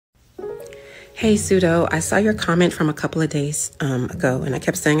Hey, Pseudo, I saw your comment from a couple of days ago, and I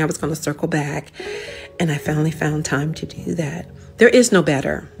kept saying I was going to circle back, and I finally found time to do that. There is no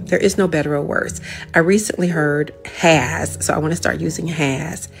better. There is no better or worse. I recently heard HASS, so I want to start using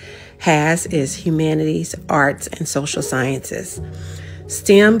HASS. HASS is Humanities, Arts, and Social Sciences.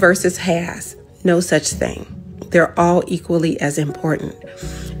 STEM versus HASS, no such thing. They're all equally as important.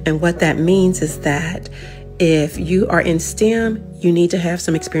 And what that means is that if you are in STEM, you need to have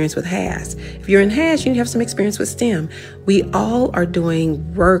some experience with HASS. If you're in HASS, you need to have some experience with STEM. We all are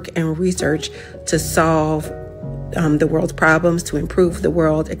doing work and research to solve the world's problems, to improve the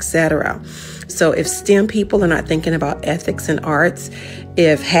world, etc. So if STEM people are not thinking about ethics and arts,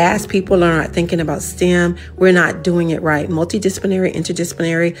 if HASS people are not thinking about STEM, we're not doing it right. Multidisciplinary,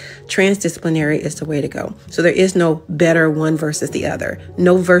 interdisciplinary, transdisciplinary is the way to go. So there is no better one versus the other.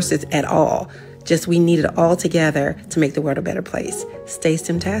 No versus at all. Just we need it all together to make the world a better place. Stay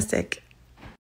STEMtastic.